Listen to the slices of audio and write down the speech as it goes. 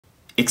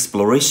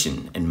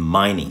Exploration and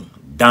mining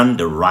done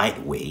the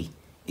right way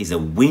is a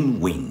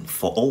win-win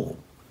for all.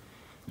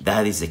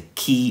 That is a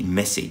key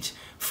message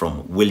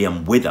from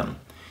William Witham,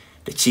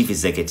 the Chief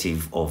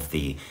Executive of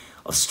the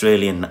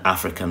Australian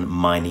African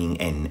Mining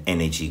and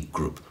Energy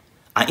Group.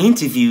 I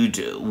interviewed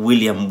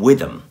William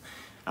Witham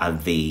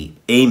at the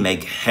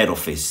AAMEG Head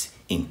Office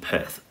in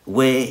Perth,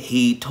 where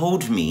he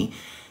told me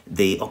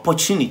the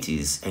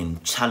opportunities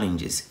and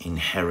challenges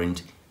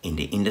inherent in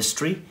the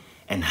industry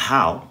and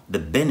how the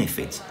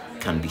benefits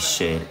can be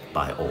shared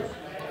by all.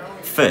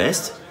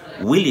 First,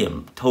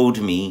 William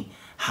told me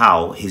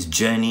how his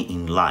journey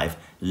in life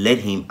led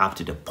him up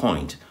to the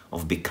point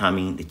of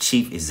becoming the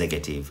Chief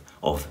Executive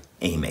of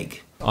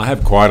AAMEG. I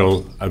have quite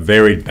a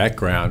varied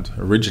background.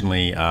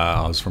 Originally,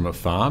 I was from a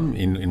farm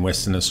in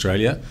Western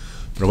Australia,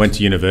 but I went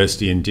to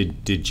university and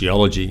did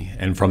geology,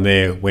 and from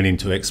there went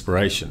into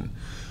exploration.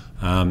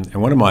 And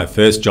one of my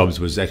first jobs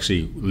was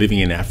actually living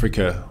in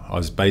Africa. I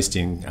was based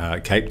in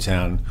Cape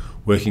Town,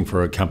 working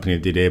for a company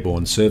that did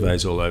airborne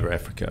surveys all over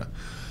Africa.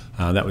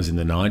 That was in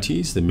the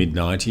 90s, the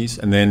mid-90s.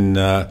 And then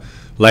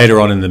later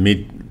on in the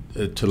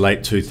mid to late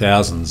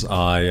 2000s,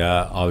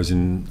 I was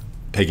in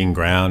pegging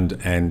ground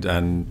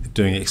and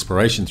doing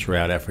exploration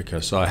throughout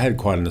Africa. So I had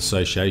quite an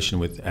association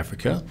with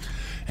Africa.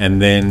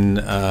 And then,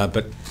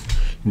 but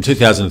in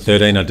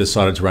 2013, I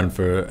decided to run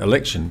for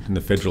election in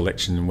the federal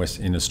election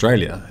in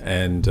Australia.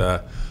 And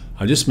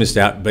I just missed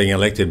out being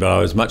elected, but I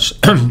was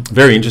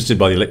very interested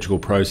by the electoral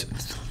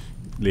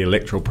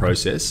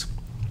process.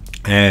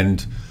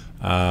 And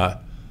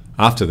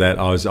after that,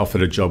 I was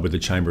offered a job with the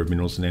Chamber of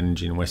Minerals and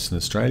Energy in Western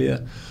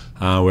Australia,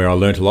 where I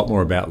learnt a lot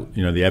more about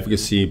the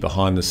advocacy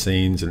behind the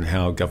scenes and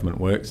how government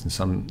works in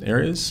some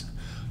areas.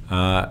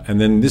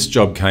 And then this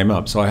job came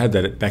up, so I had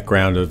that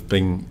background of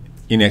being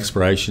in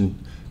exploration.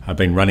 I've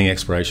been running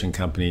exploration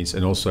companies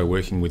and also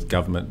working with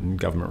government and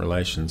government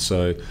relations.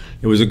 So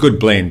it was a good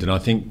blend, and I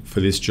think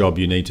for this job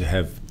you need to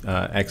have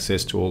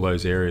access to all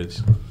those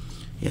areas.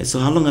 Yeah. So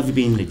how long have you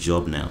been in the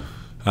job now?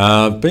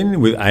 I've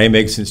been with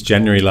AAMEG since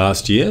January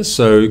last year,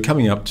 so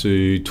coming up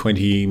to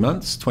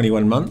 21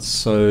 months.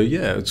 So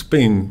yeah, it's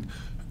been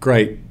a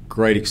great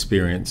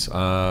experience.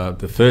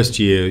 The first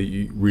year,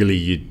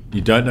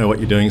 you don't know what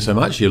you're doing so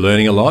much. You're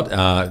learning a lot.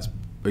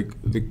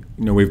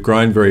 We've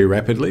grown very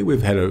rapidly.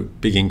 We've had a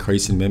big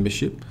increase in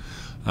membership,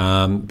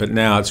 but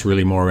now it's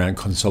really more around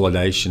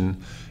consolidation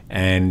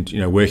and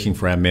working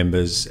for our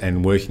members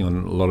and working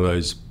on a lot of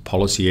those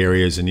policy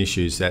areas and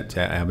issues that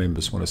our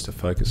members want us to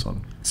focus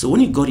on. So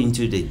when you got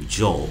into the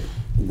job,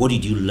 what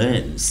did you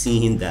learn,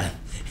 seeing that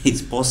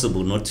it's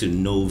possible not to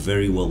know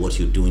very well what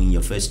you're doing in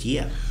your first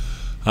year?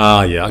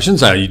 Yeah, I shouldn't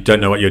say you don't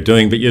know what you're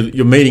doing, but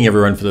you're meeting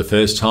everyone for the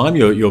first time.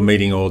 You're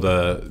meeting all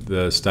the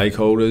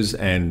stakeholders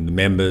and the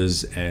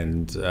members,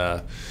 and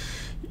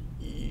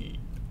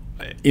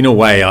in a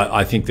way,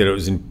 I think that it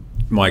was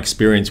my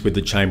experience with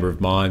the Chamber of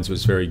Mines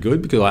was very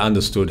good, because I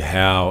understood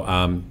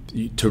how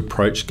to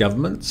approach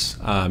governments,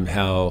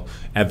 how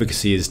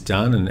advocacy is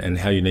done, and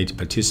how you need to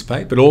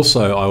participate. But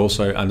also, I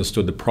also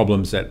understood the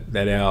problems that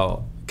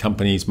our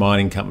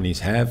mining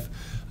companies have.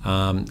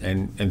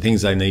 And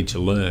things they need to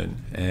learn,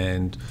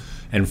 and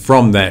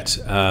from that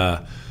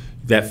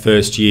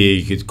first year,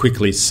 you could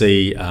quickly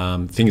see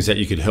things that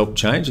you could help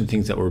change and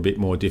things that were a bit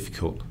more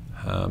difficult.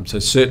 So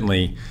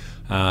certainly,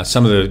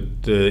 some of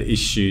the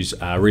issues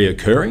are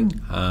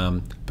reoccurring,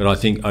 but I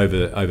think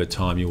over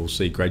time you will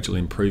see gradual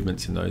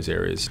improvements in those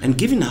areas. And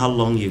given how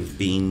long you've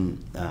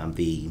been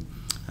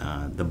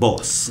the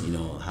boss,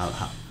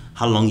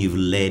 how long you've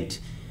led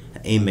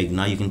AAMEG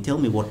now, you can tell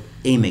me what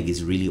AAMEG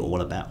is really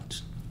all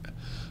about.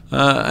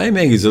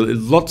 AAMEG is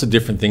lots of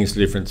different things to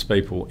different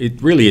people.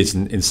 It really is,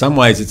 in some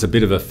ways, it's a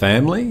bit of a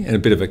family and a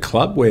bit of a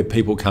club where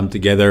people come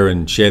together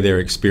and share their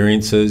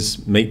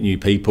experiences, meet new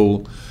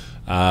people,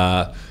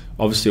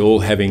 obviously all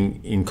having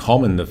in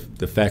common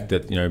the fact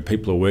that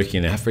people are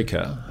working in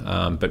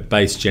Africa, but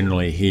based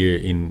generally here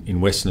in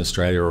Western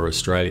Australia or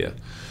Australia.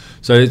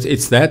 So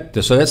it's that.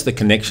 So that's the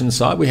connection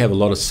side. We have a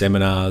lot of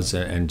seminars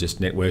and just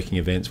networking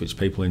events which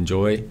people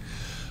enjoy.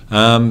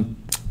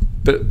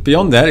 But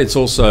beyond that, it's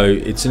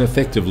an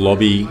effective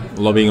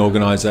lobbying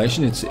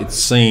organisation. It's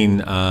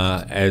seen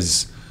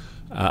as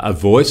a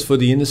voice for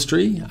the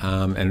industry,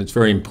 and it's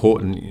very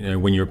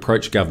important when you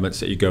approach governments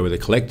that you go with a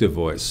collective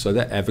voice. So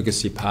that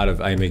advocacy part of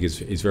AAMEG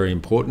is very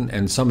important,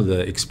 and some of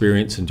the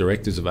experience and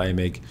directors of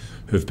AAMEG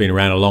who have been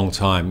around a long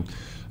time,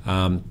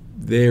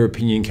 their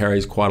opinion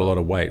carries quite a lot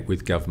of weight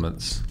with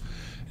governments.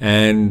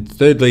 And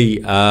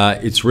thirdly,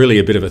 it's really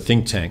a bit of a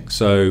think tank.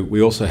 So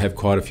we also have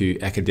quite a few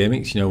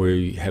academics.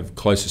 We have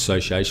close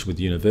association with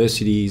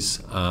universities,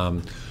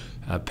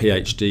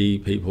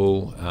 PhD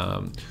people,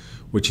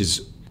 which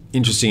is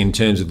interesting in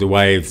terms of the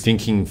way of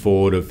thinking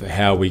forward of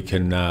how we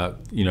can,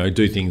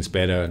 do things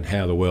better and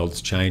how the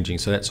world's changing.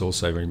 So that's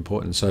also very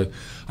important. So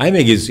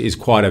AAMEG is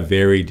quite a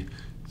varied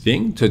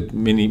thing to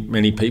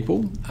many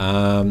people.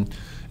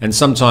 And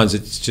sometimes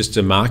it's just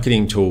a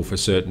marketing tool for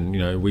certain,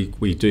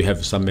 we do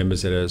have some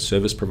members that are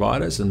service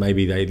providers, and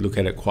maybe they look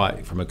at it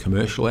quite from a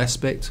commercial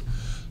aspect.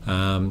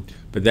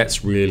 But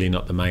that's really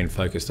not the main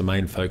focus. The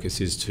main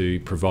focus is to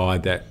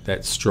provide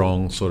that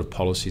strong sort of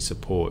policy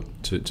support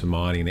to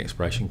mining and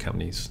exploration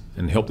companies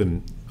and help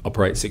them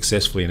operate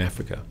successfully in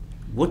Africa.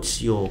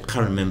 What's your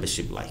current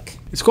membership like?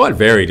 It's quite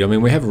varied. I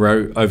mean, we have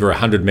over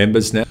 100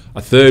 members now.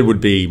 A third would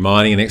be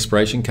mining and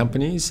exploration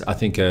companies. I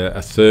think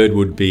a third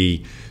would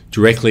be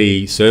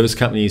directly service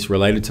companies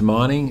related to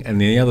mining, and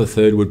the other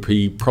third would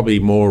be probably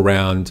more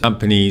around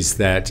companies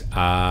that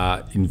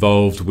are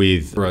involved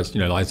with, as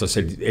I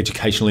said,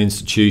 educational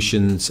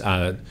institutions,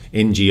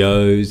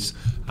 NGOs,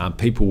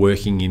 people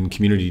working in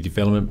community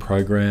development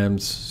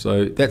programs.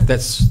 So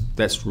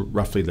that's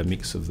roughly the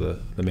mix of the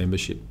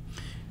membership.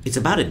 It's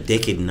about a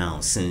decade now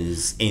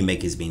since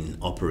AAMEG has been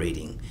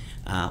operating.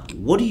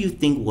 What do you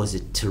think was the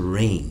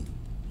terrain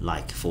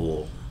like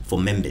for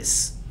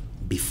members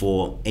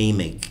before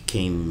AAMEG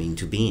came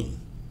into being?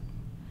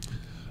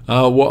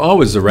 Well, I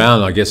was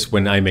around, I guess,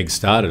 when AAMEG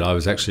started. I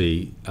was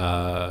actually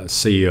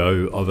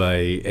CEO of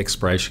a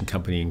exploration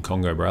company in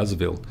Congo,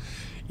 Brazzaville.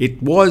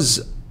 It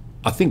was,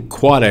 I think,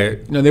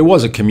 there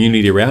was a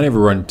community around.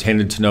 Everyone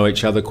tended to know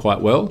each other quite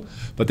well,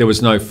 but there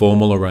was no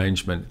formal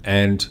arrangement.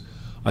 And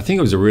I think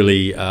it was a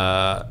really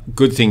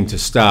good thing to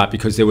start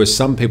because there were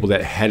some people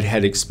that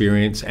had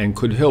experience and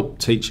could help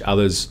teach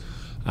others,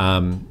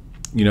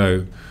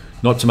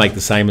 not to make the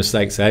same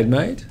mistakes they'd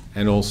made,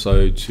 and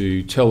also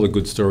to tell the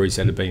good stories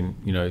that had been,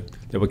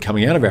 that were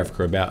coming out of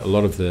Africa about a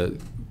lot of the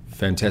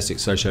fantastic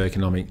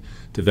socio-economic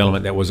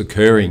development that was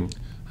occurring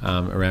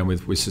around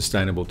with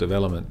sustainable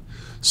development.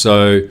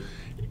 So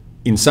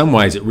in some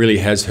ways it really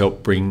has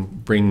helped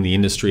bring the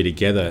industry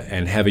together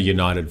and have a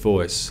united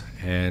voice.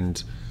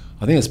 And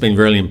I think it's been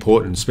really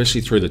important,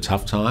 especially through the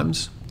tough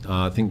times.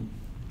 I think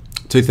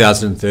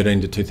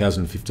 2013 to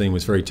 2015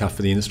 was very tough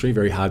for the industry,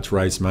 very hard to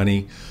raise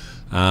money.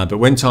 But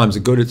when times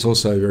are good, it's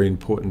also very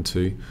important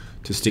to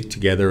stick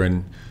together,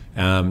 and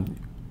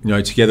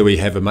together we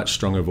have a much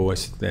stronger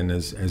voice than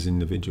as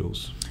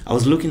individuals. I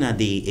was looking at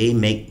the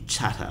AAMEG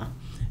Charter,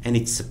 and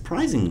it's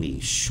surprisingly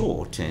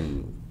short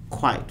and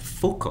quite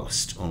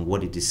focused on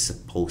what it is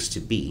supposed to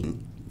be.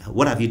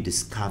 What have you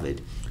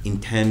discovered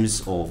in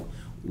terms of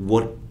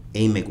what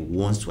AAMEG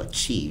wants to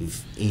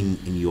achieve in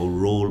your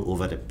role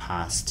over the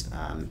past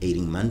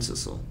 18 months or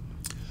so?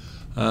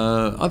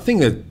 I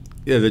think that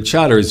the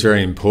Charter is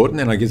very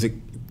important, and I guess it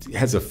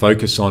has a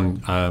focus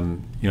on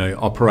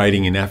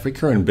operating in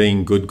Africa and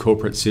being good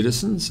corporate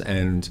citizens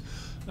and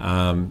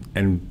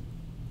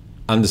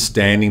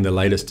understanding the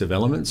latest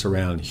developments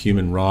around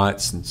human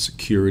rights and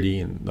security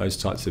and those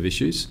types of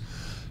issues.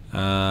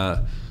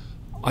 I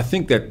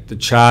think that the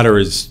Charter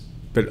is,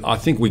 but I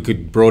think we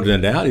could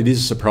broaden it out. It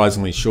is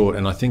surprisingly short,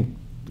 and I think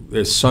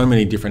there's so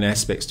many different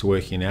aspects to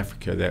working in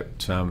Africa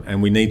that,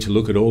 and we need to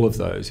look at all of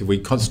those. If we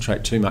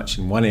concentrate too much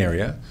in one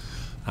area,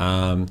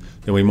 then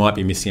we might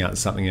be missing out on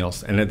something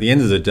else. And at the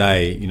end of the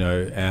day,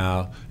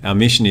 our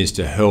mission is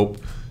to help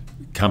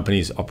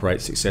companies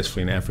operate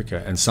successfully in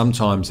Africa. And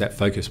sometimes that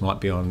focus might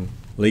be on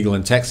legal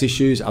and tax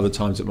issues. Other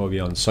times it might be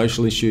on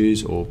social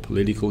issues or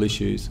political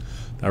issues.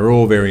 They're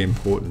all very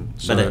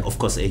important. But of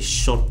course, a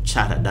short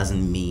charter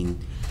doesn't mean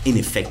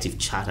ineffective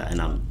charter.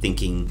 And I'm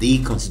thinking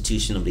the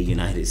Constitution of the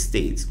United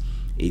States,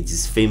 it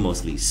is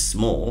famously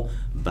small,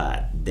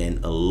 but then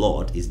a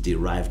lot is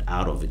derived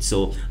out of it.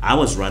 So I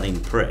was rather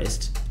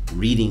impressed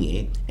reading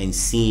it and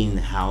seeing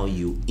how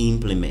you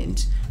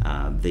implement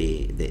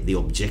the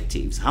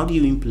objectives. How do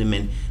you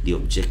implement the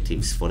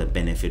objectives for the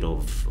benefit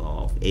of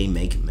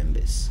AAMEG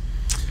members?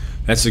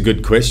 That's a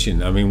good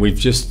question. I mean, we've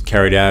just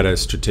carried out a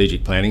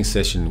strategic planning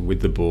session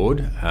with the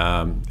board,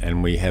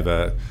 and we have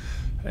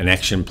an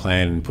action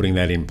plan and putting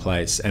that in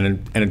place,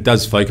 and it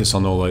does focus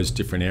on all those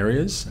different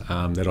areas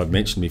that I've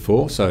mentioned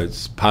before. So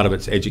it's part of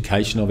its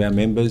education of our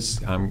members,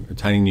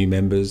 retaining new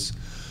members,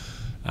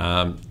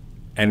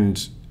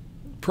 and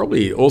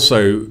probably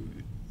also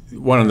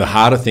one of the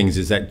harder things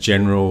is that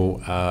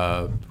general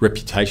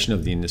reputation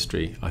of the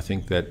industry. I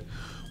think that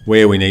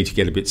where we need to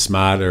get a bit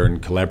smarter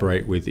and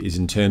collaborate with is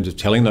in terms of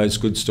telling those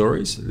good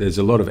stories. There's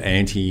a lot of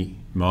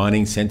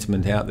anti-mining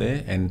sentiment out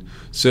there, and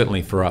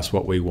certainly for us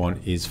what we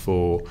want is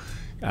for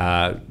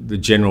the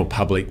general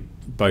public,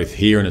 both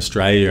here in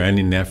Australia and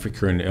in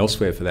Africa and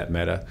elsewhere for that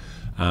matter,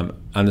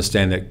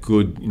 understand that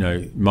good,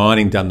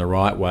 mining done the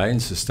right way and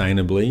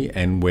sustainably,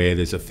 and where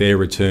there's a fair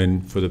return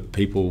for the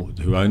people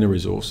who own the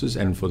resources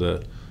and for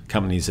the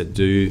companies that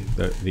do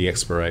the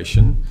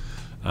exploration,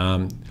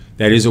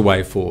 that is a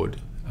way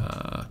forward.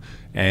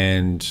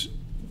 And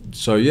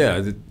so,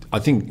 yeah, I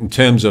think in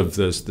terms of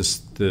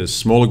the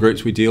smaller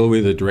groups we deal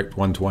with, the direct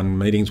one-to-one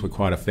meetings were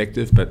quite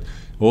effective, but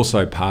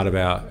also part of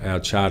our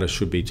charter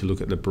should be to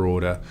look at the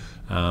broader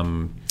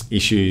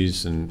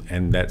issues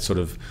and that sort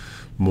of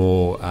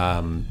more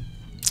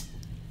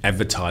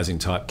advertising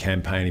type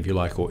campaign, if you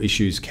like, or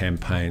issues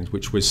campaigns,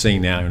 which we're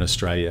seeing now in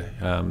Australia.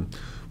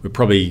 We're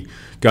probably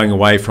going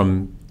away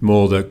from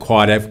more the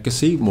quiet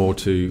advocacy, more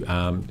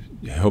to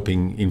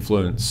helping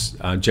influence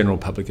general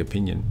public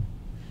opinion.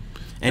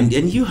 And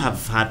you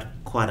have had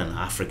quite an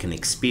African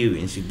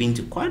experience. You've been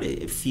to quite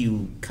a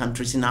few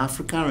countries in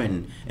Africa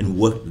and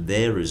worked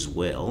there as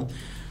well.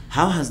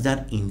 How has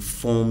that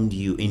informed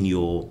you in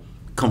your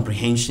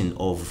comprehension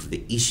of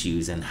the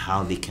issues and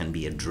how they can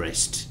be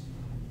addressed?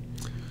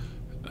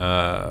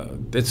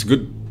 That's a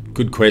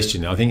good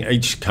question. I think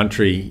each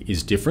country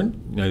is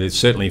different. There's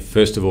certainly,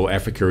 first of all,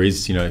 Africa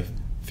is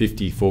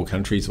 54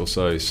 countries or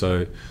so.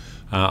 So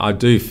I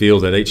do feel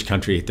that each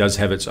country does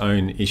have its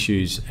own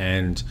issues,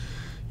 and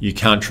you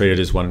can't treat it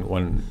as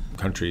one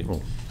country.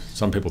 Well,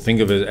 some people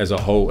think of it as a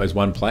whole, as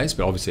one place,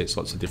 but obviously it's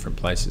lots of different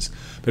places.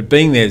 But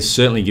being there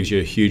certainly gives you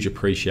a huge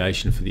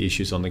appreciation for the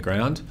issues on the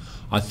ground.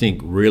 I think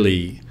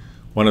really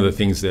one of the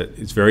things that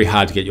it's very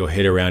hard to get your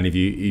head around if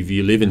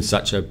you live in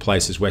such a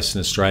place as Western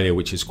Australia,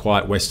 which is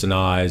quite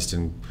westernised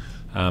and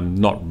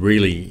not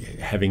really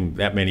having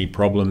that many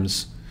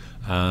problems,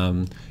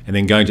 and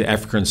then going to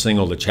Africa and seeing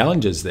all the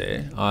challenges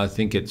there. I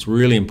think it's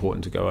really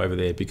important to go over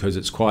there because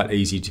it's quite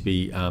easy to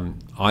be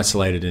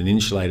isolated and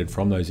insulated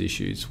from those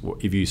issues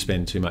if you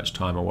spend too much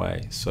time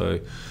away.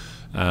 So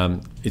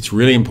it's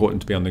really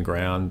important to be on the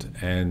ground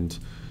and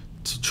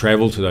to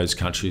travel to those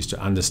countries to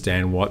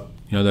understand what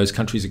those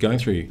countries are going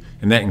through,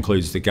 and that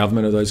includes the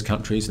government of those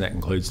countries, and that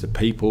includes the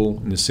people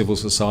and the civil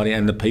society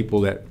and the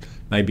people that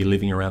may be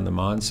living around the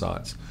mine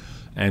sites.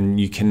 And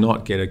you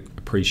cannot get an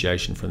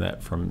appreciation from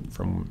that from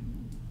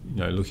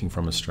looking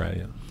from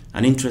Australia.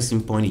 An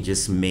interesting point you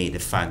just made, the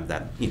fact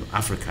that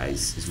Africa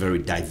is very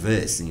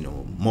diverse,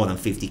 more than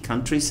 50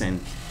 countries.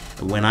 And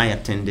when I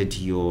attended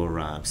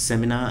your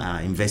seminar,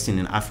 Investing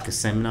in Africa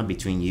seminar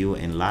between you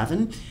and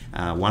Lavin,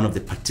 one of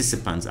the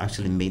participants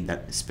actually made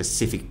that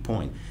specific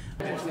point.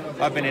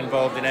 I've been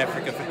involved in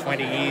Africa for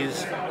 20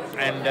 years,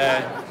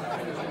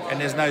 and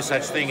there's no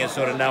such thing as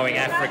sort of knowing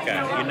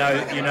Africa.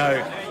 You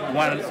know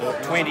 1 or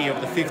 20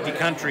 of the 50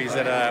 countries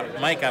that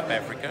make up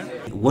Africa.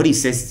 What he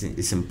says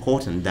is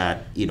important,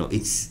 that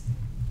it's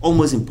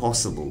almost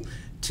impossible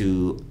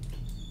to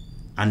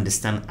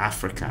understand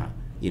Africa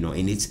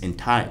in its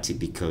entirety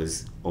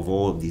because of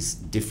all of these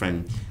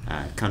different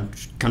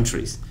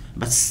countries.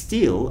 But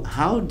still,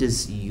 how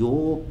does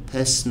your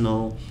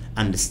personal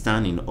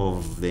understanding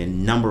of the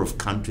number of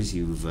countries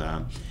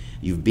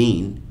you've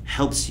been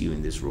helps you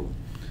in this role?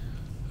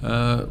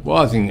 Well,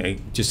 I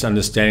think just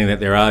understanding that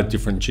there are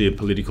different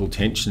geopolitical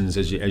tensions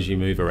as you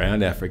move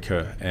around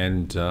Africa,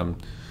 and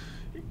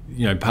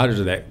part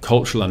of that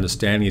cultural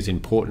understanding is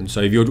important. So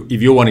if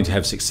you're wanting to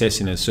have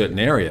success in a certain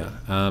area,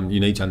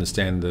 you need to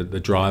understand the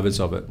drivers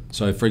of it.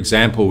 So, for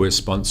example, we're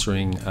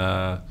sponsoring.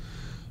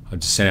 I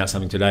just sent out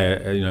something today,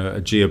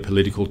 a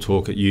geopolitical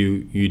talk at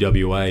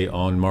UWA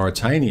on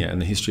Mauritania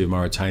and the history of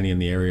Mauritania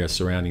and the area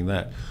surrounding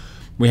that.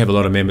 We have a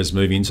lot of members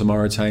moving into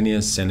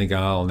Mauritania,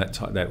 Senegal, and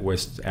that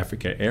West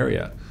Africa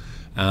area.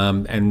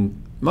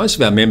 And most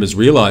of our members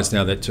realise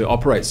now that to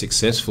operate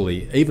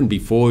successfully, even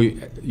before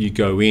you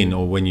go in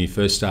or when you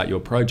first start your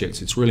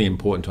projects, it's really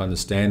important to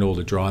understand all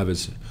the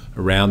drivers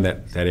around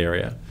that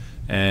area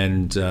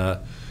and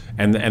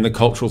the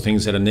cultural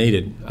things that are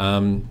needed.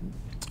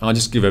 I'll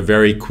just give a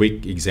very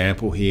quick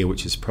example here,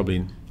 which is probably,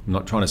 I'm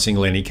not trying to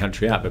single any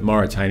country out, but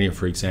Mauritania,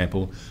 for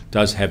example,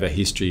 does have a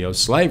history of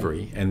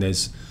slavery, and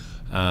there's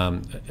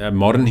a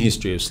modern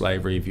history of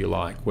slavery, if you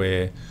like,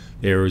 where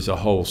there is a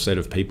whole set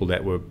of people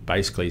that were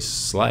basically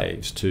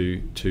slaves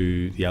to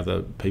the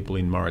other people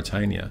in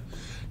Mauritania.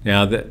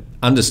 Now,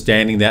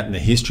 understanding that and the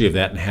history of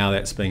that and how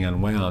that's being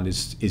unwound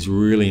is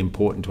really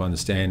important to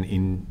understand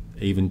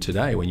even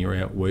today when you're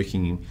out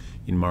working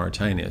in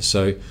Mauritania.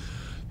 So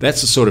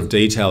that's the sort of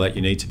detail that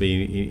you need to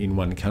be in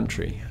one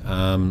country.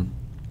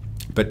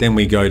 But then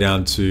we go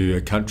down to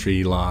a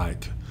country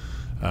like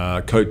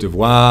Côte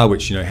d'Ivoire,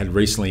 which had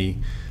recently,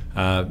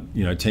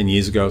 10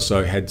 years ago or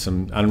so, had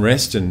some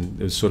unrest, and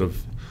there was sort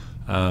of,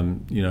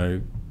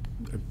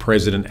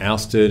 president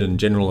ousted and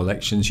general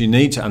elections. You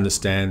need to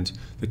understand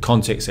the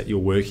context that you're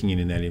working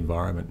in that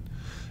environment.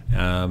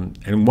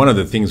 And one of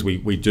the things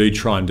we do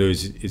try and do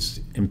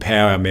is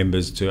empower our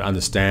members to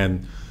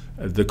understand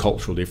the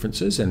cultural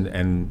differences,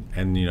 and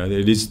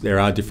there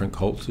are different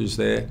cultures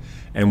there,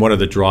 and what are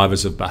the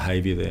drivers of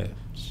behaviour there.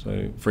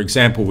 So, for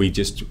example, we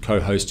just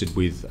co-hosted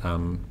with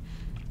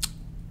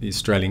the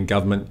Australian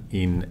government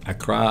in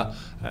Accra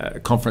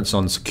a conference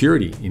on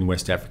security in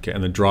West Africa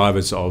and the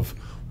drivers of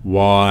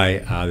why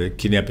the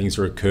kidnappings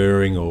are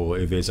occurring, or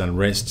if there's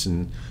unrest.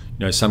 And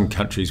some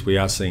countries we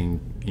are seeing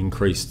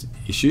increased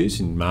issues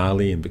in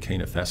Mali and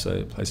Burkina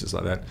Faso, places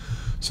like that.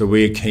 So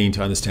we're keen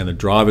to understand the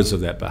drivers of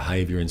that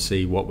behaviour and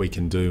see what we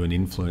can do and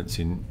influence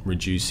in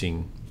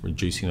reducing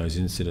those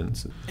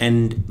incidents.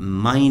 And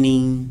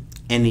mining,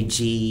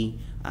 energy,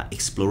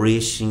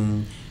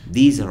 exploration,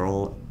 these are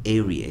all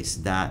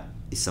areas that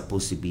is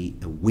supposed to be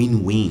a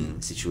win-win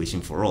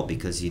situation for all,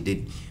 because you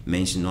did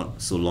mention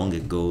not so long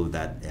ago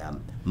that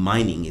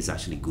mining is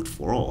actually good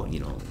for all,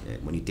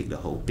 when you take the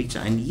whole picture.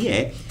 And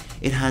yet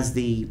it has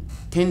the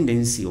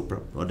tendency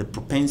or the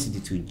propensity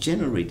to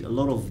generate a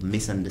lot of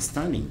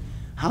misunderstanding.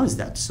 How is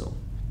that so?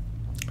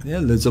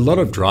 Yeah, there's a lot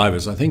of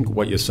drivers. I think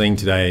what you're seeing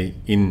today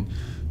in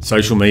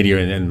social media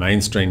and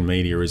mainstream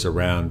media is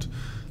around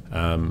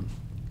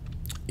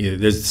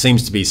there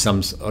seems to be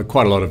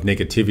quite a lot of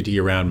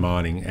negativity around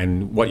mining,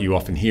 and what you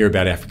often hear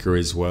about Africa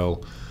is,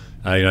 well,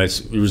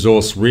 it's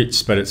resource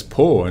rich, but it's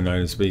poor. And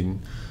there's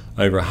been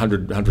over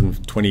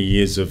 120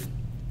 years of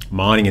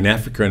mining in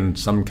Africa, and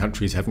some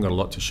countries haven't got a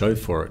lot to show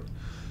for it.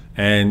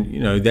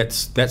 And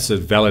that's a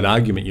valid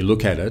argument. You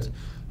look at it,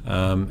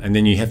 and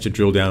then you have to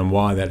drill down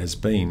why that has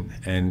been.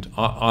 And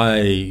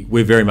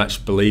we very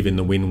much believe in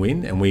the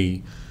win-win, and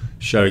we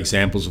show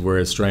examples of where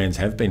Australians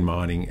have been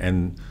mining,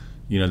 and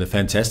the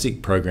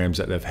fantastic programs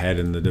that they've had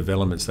and the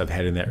developments they've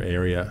had in that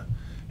area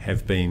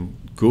have been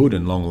good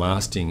and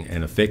long-lasting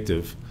and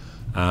effective.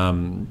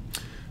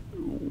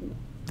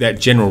 That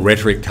general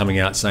rhetoric coming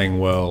out saying,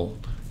 well,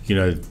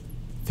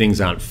 things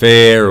aren't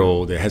fair,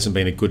 or there hasn't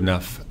been a good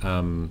enough,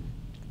 a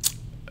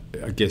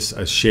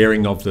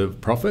sharing of the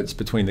profits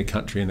between the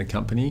country and the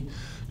company.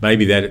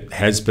 Maybe that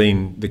has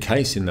been the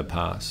case in the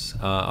past.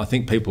 I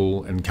think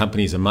people and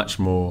companies are much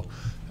more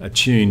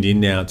tuned in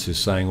now to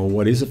saying, well,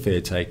 what is a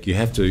fair take? You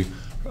have to,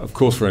 of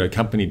course, for a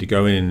company to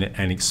go in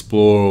and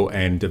explore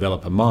and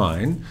develop a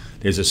mine,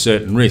 there's a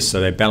certain risk.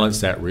 So they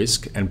balance that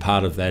risk, and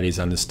part of that is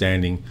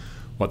understanding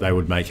what they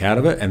would make out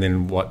of it, and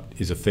then what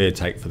is a fair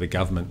take for the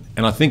government.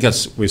 And I think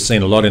we've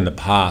seen a lot in the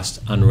past,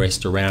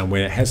 unrest around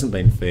where it hasn't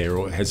been fair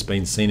or it has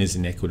been seen as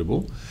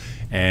inequitable,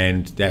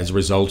 and that has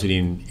resulted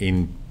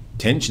in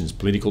tensions,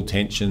 political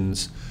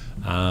tensions,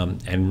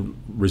 and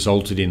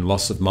resulted in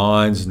loss of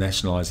mines,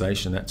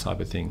 nationalisation, that type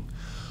of thing.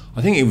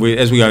 I think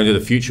as we go into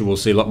the future, we'll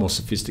see a lot more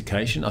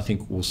sophistication. I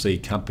think we'll see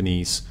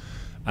companies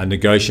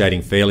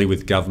negotiating fairly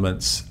with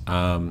governments,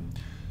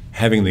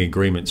 having the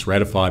agreements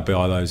ratified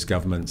by those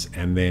governments,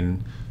 and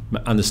then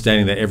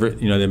understanding that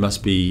there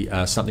must be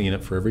something in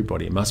it for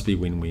everybody. It must be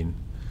win-win.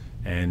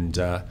 And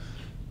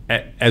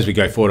as we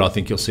go forward, I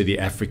think you'll see the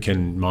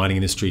African mining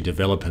industry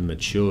develop and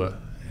mature.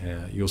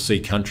 You'll see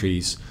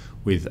countries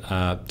with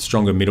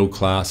stronger middle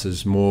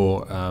classes,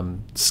 more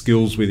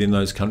skills within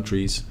those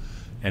countries,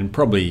 and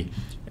probably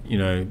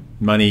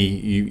money.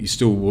 You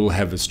still will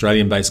have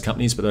Australian-based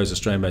companies, but those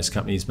Australian-based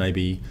companies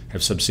maybe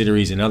have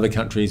subsidiaries in other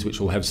countries, which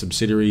will have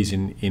subsidiaries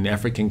in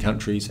African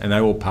countries, and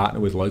they will partner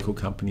with local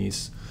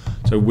companies.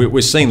 So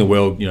we're seeing the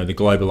world, the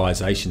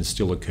globalisation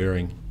still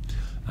occurring,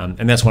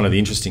 and that's one of the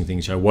interesting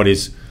things. What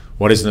is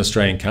an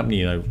Australian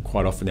company?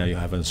 Quite often now you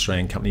have an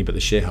Australian company, but the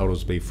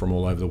shareholders will be from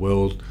all over the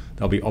world.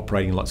 They'll be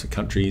operating in lots of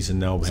countries,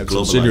 and they'll have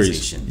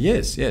subsidiaries.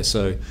 Yes.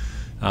 So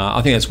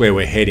I think that's where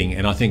we're heading,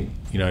 and I think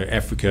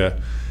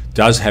Africa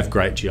does have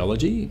great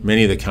geology.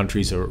 Many of the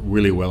countries are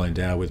really well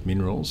endowed with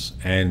minerals,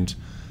 and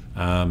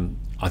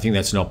I think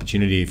that's an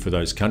opportunity for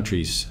those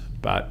countries,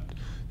 but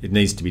it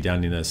needs to be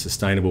done in a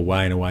sustainable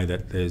way, in a way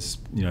that there's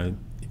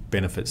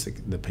benefits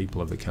the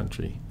people of the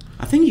country.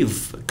 I think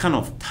you've kind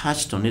of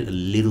touched on it a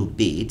little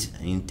bit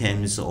in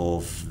terms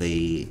of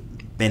the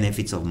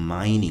benefits of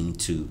mining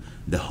to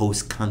the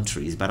host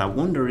countries, but I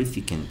wonder if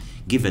you can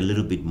give a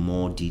little bit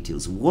more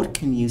details. What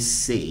can you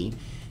say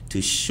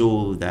to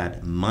show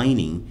that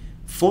mining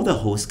for the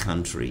host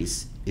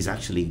countries is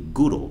actually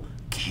good, or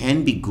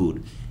can be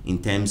good,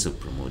 in terms of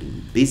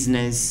promoting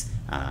business,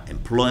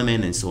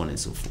 employment, and so on and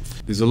so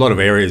forth? There's a lot of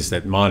areas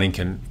that mining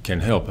can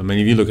help. I mean,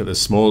 if you look at the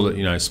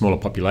smaller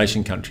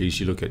population countries,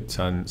 you look at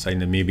say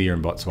Namibia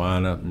and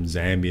Botswana and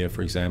Zambia,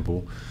 for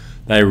example,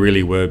 they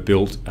really were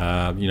built.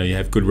 You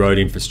have good road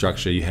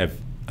infrastructure, you have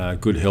a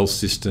good health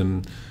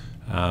system.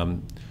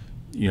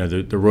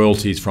 The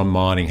royalties from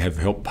mining have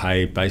helped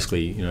pay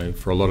basically,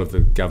 for a lot of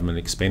the government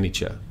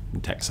expenditure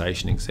and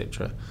taxation,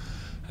 etc.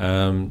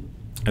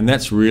 And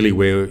that's really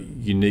where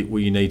you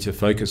need to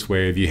focus.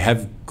 Where if you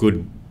have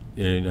good,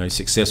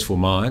 successful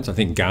mines, I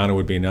think Ghana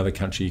would be another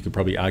country. You could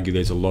probably argue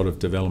there's a lot of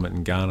development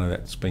in Ghana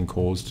that's been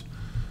caused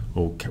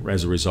or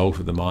as a result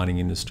of the mining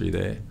industry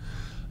there.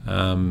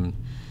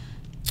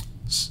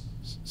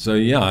 So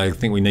yeah, I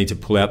think we need to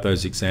pull out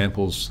those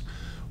examples.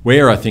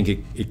 Where I think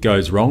it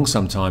goes wrong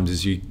sometimes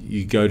is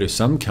you go to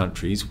some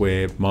countries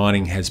where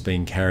mining has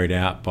been carried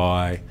out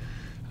by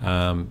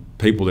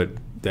people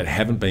that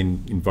haven't been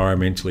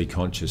environmentally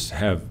conscious,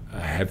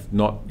 have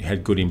not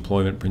had good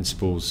employment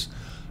principles,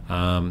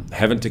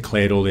 haven't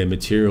declared all their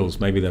materials.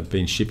 Maybe they've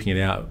been shipping it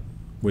out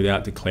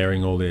without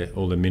declaring all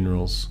the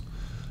minerals,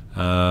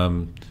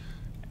 and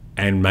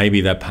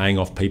maybe they're paying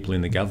off people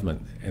in the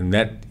government. And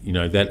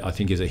that I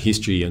think is a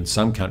history in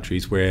some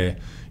countries where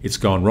it's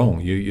gone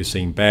wrong. You're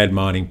seeing bad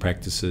mining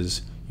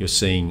practices. You're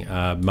seeing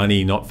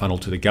money not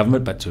funneled to the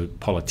government but to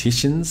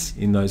politicians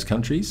in those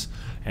countries,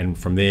 and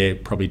from there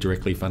probably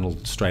directly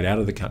funneled straight out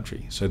of the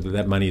country, so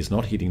that money is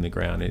not hitting the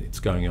ground, it's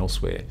going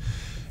elsewhere.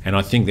 And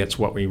I think that's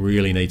what we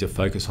really need to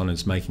focus on,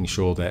 is making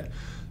sure that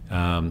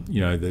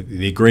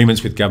the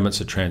agreements with governments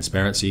are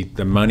transparency.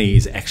 The money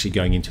is actually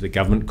going into the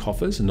government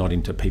coffers and not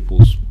into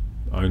people's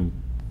own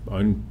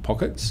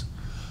pockets.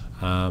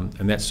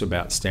 And that's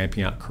about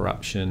stamping out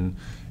corruption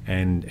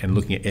and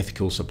looking at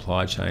ethical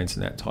supply chains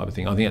and that type of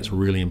thing. I think that's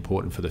really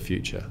important for the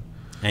future.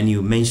 And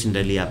you mentioned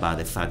earlier about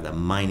the fact that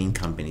mining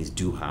companies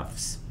do have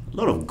a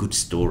lot of good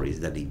stories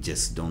that they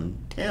just don't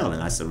tell,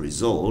 and as a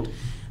result,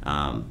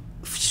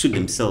 shoot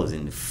themselves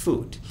in the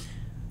foot.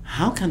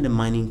 How can the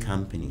mining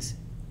companies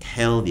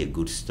tell their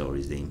good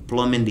stories, the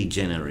employment they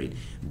generate,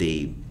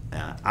 the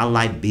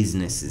allied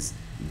businesses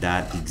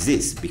that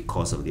exist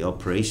because of the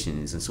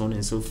operations and so on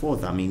and so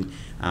forth? I mean,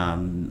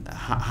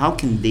 how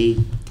can they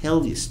tell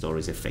these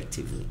stories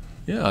effectively?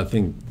 Yeah,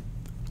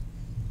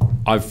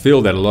 I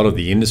feel that a lot of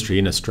the industry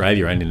in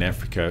Australia and in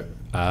Africa,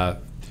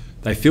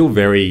 they feel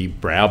very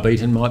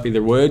browbeaten, might be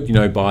the word,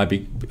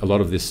 by a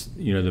lot of this,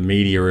 the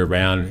media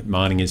around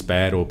mining is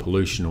bad or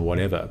pollution or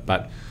whatever.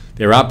 But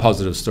there are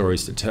positive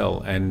stories to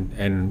tell,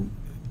 and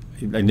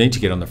they need to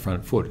get on the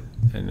front foot.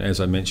 And as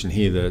I mentioned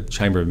here, the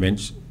Chamber of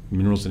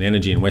Minerals and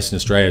Energy in Western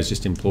Australia has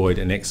just employed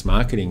an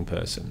ex-marketing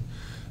person.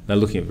 They're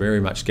looking at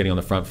very much getting on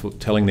the front foot,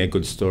 telling their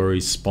good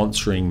stories,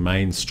 sponsoring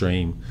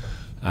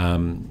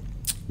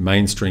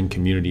mainstream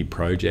community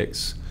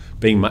projects,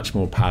 being much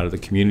more part of the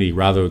community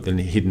rather than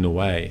hidden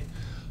away.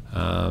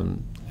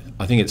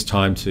 I think it's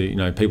time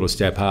to people to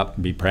step up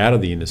and be proud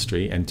of the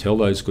industry and tell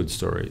those good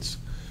stories.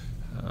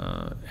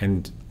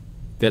 And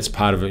that's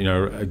part of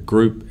a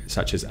group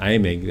such as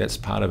AAMEG. That's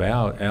part of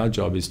our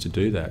job, is to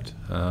do that.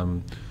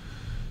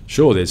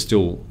 Sure, there's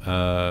still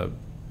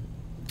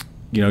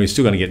you're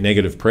still going to get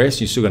negative press,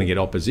 you're still going to get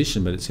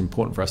opposition, but it's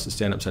important for us to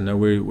stand up and say, no,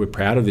 we're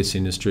proud of this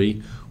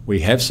industry.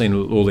 We have seen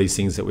all these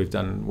things that we've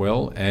done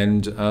well,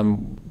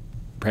 and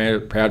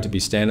proud to be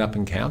stand up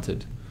and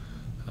counted.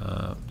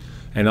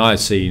 And I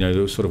see,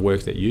 the sort of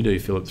work that you do,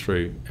 Philip,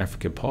 through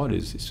AfricanPod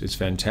is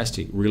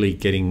fantastic. Really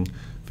getting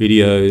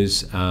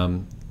videos,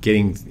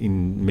 getting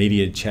in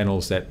media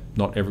channels that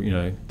not every,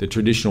 the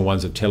traditional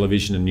ones of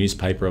television and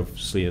newspaper,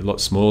 obviously a lot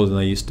smaller than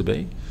they used to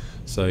be.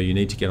 So you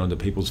need to get onto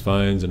people's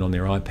phones and on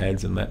their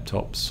iPads and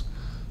laptops,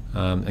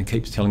 and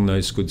keep telling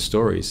those good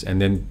stories.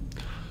 And then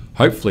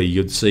hopefully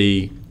you'd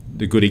see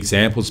the good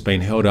examples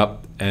being held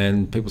up,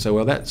 and people say,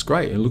 well, that's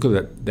great. And look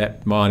at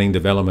that mining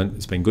development.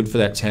 It's been good for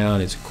that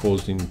town. It's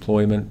caused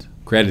employment,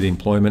 created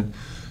employment.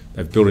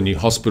 They've built a new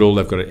hospital.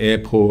 They've got an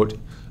airport.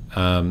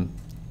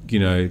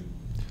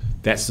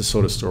 That's the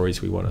sort of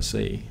stories we want to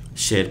see.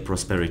 Shared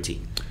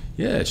prosperity.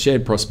 Yeah,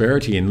 shared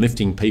prosperity and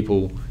lifting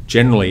people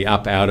generally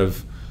up out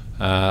of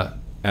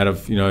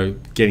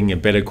getting a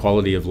better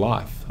quality of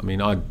life. I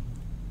mean,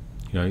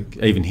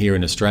 even here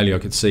in Australia, I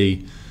could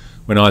see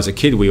when I was a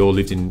kid, we all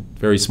lived in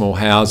very small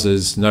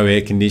houses, no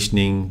air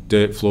conditioning,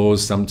 dirt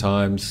floors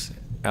sometimes.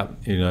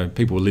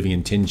 People were living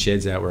in tin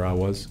sheds out where I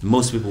was.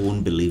 Most people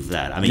wouldn't believe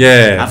that. I mean,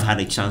 yeah. I've had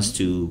a chance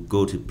to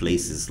go to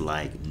places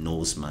like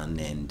Norseman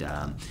and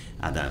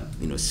other,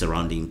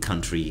 surrounding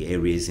country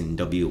areas in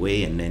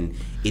WA, and then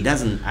it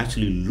doesn't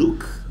actually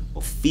look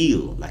or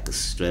feel like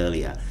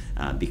Australia,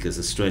 because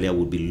Australia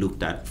would be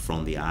looked at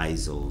from the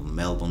eyes of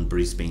Melbourne,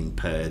 Brisbane,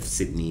 Perth,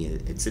 Sydney,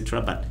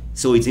 etc. But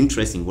so it's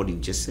interesting what you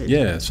just said.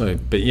 Yeah.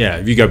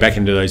 If you go back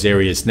into those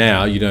areas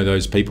now,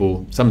 those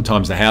people.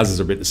 Sometimes the houses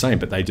are a bit the same,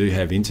 but they do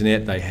have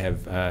internet. They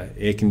have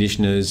air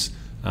conditioners.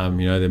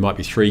 There might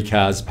be 3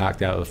 cars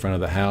parked out at the front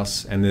of the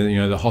house, and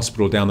then the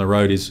hospital down the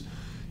road is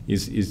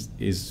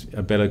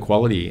a better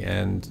quality.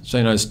 And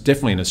so it's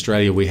definitely in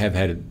Australia we have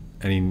had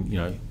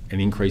an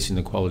increase in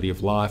the quality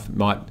of life. It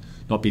might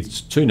not be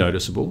too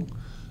noticeable,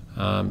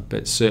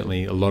 but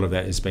certainly a lot of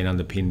that has been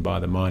underpinned by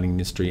the mining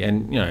industry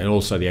and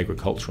also the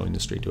agricultural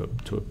industry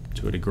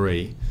to a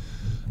degree.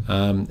 We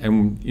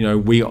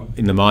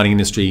in the mining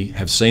industry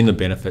have seen the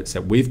benefits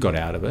that we've got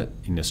out of it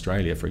in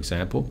Australia, for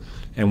example,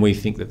 and we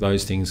think that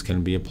those things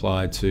can be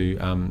applied to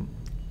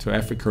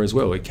Africa as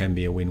well. It can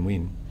be a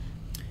win-win.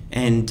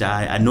 And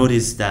I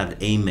noticed that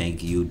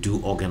AAMEG, you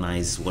do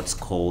organize what's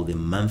called the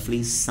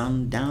monthly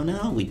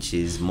Sundowner, which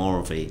is more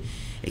of a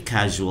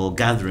casual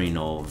gathering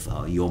of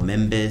your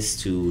members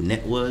to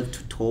network,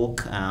 to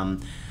talk.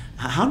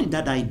 How did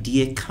that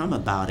idea come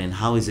about, and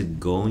how is it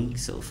going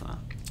so far?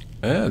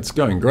 Yeah, it's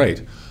going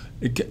great.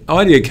 The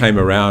idea came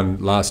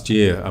around last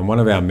year, and one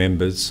of our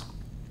members,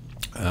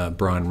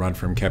 Brian Rudd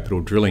from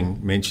Capital Drilling,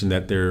 mentioned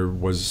that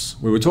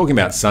we were talking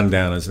about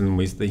sundowners, and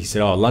he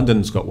said,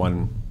 London's got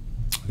one,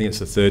 I think it's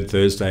the 3rd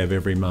Thursday of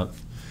every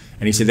month.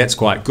 And he said that's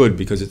quite good,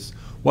 because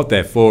what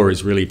they're for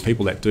is really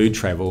people that do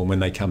travel, and when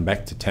they come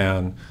back to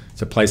town,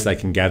 it's a place they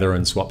can gather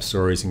and swap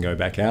stories and go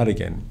back out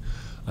again.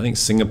 I think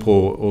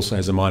Singapore also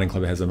has a mining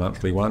club that has a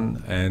monthly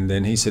one, and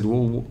then he said,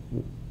 well,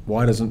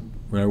 why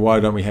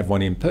don't we have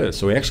one in Perth?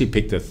 So we actually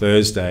picked a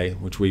Thursday,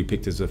 which we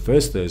picked as the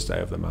first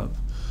Thursday of the month,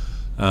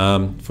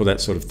 for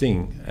that sort of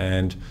thing.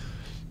 And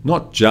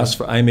not just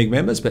for AAMEG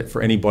members, but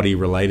for anybody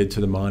related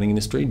to the mining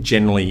industry,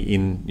 generally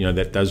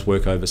that does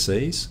work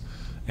overseas.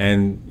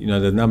 And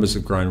the numbers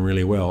have grown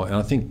really well. And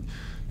I think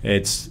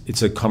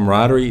it's a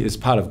camaraderie, it's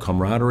part of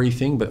camaraderie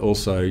thing, but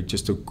also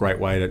just a great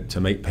way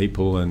to meet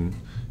people and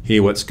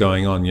hear what's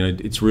going on.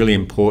 It's really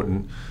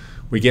important.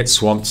 We get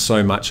swamped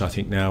so much, I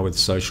think, now with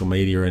social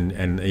media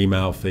and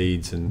email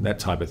feeds and that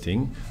type of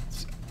thing.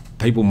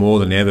 People more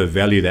than ever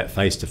value that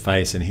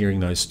face-to-face and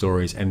hearing those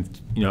stories. And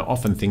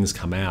often things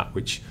come out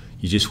which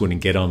you just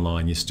wouldn't get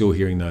online. You're still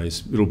hearing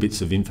those little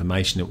bits of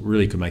information that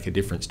really could make a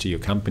difference to your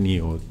company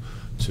or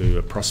to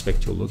a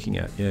prospect you're looking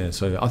at. Yeah,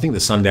 so I think the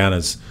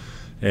Sundowners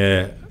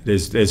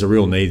there's a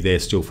real need there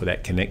still for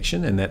that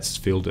connection, and that's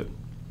filled it.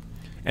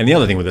 And the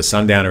other thing with the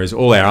Sundowner is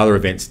all our other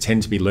events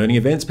tend to be learning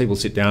events. People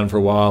sit down for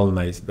a while and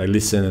they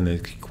listen and they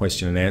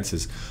question and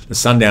answers. The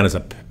Sundowners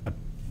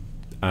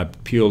are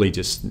purely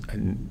just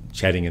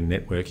chatting and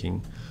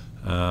networking.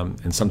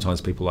 And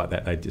sometimes people like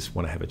that, they just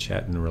want to have a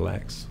chat and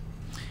relax.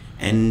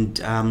 And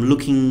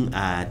looking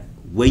at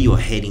where you're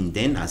heading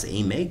then as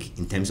AAMEG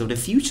in terms of the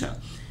future,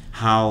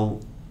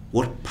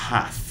 what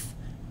path,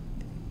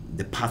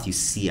 the path you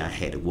see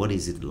ahead, what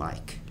is it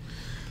like?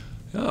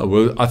 Oh,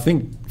 well, I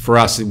think for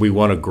us, we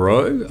want to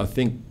grow. I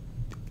think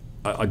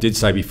I did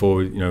say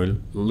before,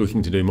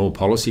 looking to do more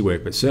policy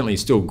work, but certainly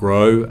still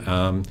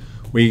grow.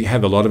 We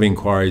have a lot of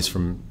inquiries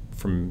from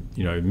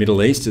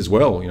Middle East as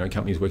well.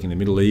 Companies working in the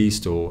Middle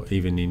East or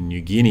even in New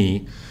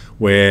Guinea,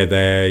 where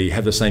they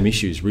have the same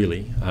issues.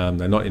 Really,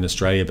 they're not in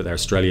Australia, but they're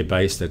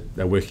Australia-based.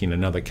 They're working in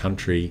another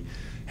country.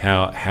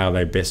 How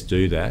they best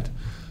do that.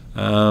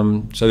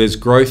 So there's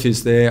growth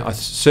is there. I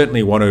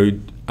certainly want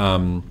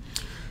to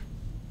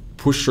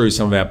push through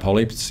some of our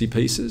policy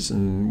pieces,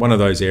 and one of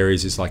those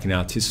areas is like in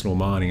artisanal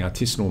mining.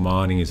 Artisanal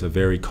mining is a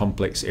very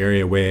complex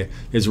area where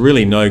there's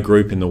really no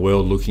group in the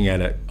world looking at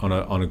it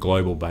on a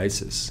global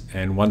basis.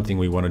 And one thing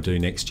we want to do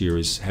next year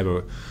is have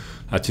a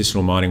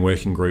artisanal mining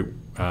working group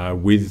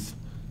through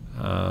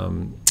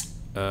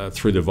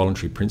the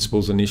Voluntary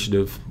Principles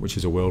Initiative, which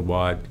is a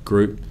worldwide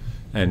group,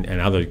 and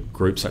other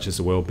groups such as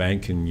the World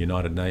Bank and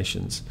United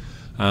Nations.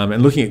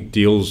 And looking at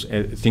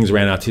things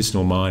around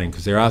artisanal mining,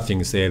 because there are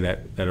things there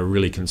that are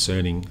really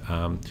concerning.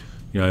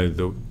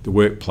 The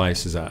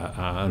workplaces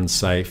are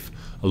unsafe.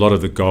 A lot of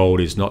the gold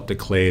is not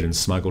declared and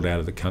smuggled out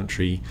of the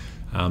country.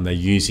 They're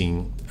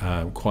using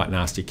quite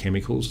nasty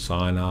chemicals,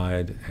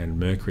 cyanide and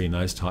mercury and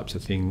those types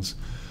of things,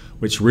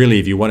 which really,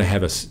 if you want to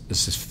have a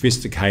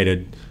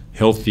sophisticated,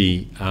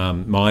 healthy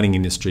mining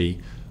industry,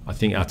 I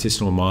think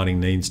artisanal mining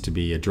needs to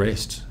be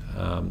addressed.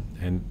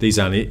 And these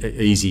aren't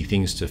easy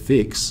things to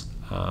fix.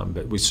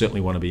 But we certainly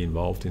want to be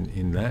involved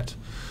in that.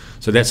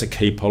 So that's a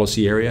key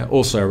policy area.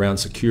 Also around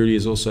security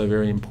is also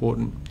very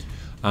important.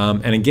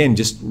 And again,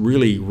 just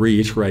really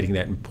reiterating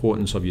that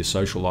importance of your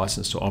social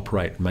license to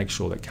operate and make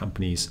sure that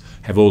companies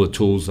have all the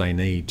tools they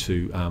need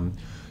to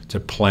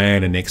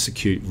plan and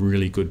execute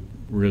really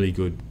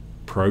good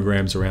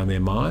programs around their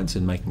mines,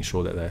 and making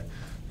sure that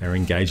they're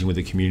engaging with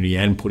the community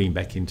and putting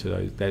back into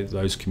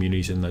those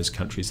communities and those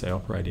countries they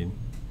operate in.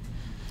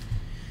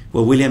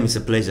 Well, William, it's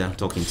a pleasure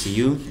talking to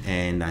you,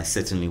 and I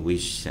certainly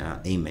wish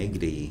AAMEG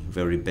the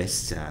very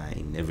best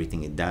in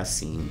everything it does.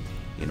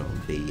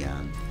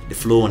 The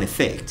flow and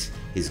effect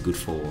is good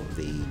for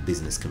the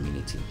business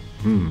community.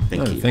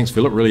 Thank you. Thanks,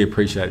 Philip. Really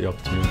appreciate the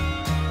opportunity.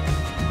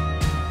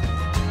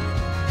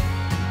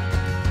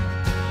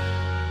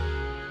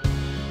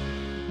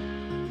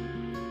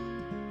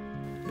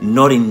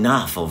 Not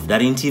enough of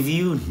that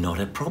interview? Not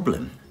a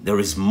problem. There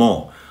is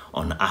more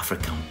on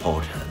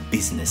AfricanPod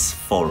Business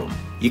Forum.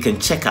 You can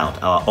check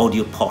out our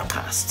audio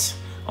podcasts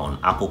on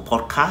Apple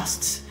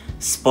Podcasts,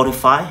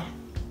 Spotify,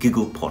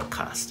 Google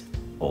Podcasts,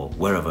 or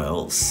wherever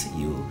else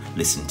you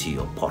listen to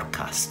your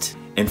podcast.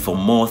 And for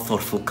more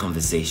thoughtful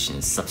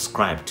conversations,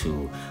 subscribe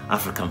to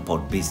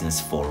AfricanPod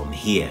Business Forum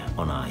here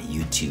on our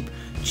YouTube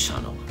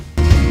channel.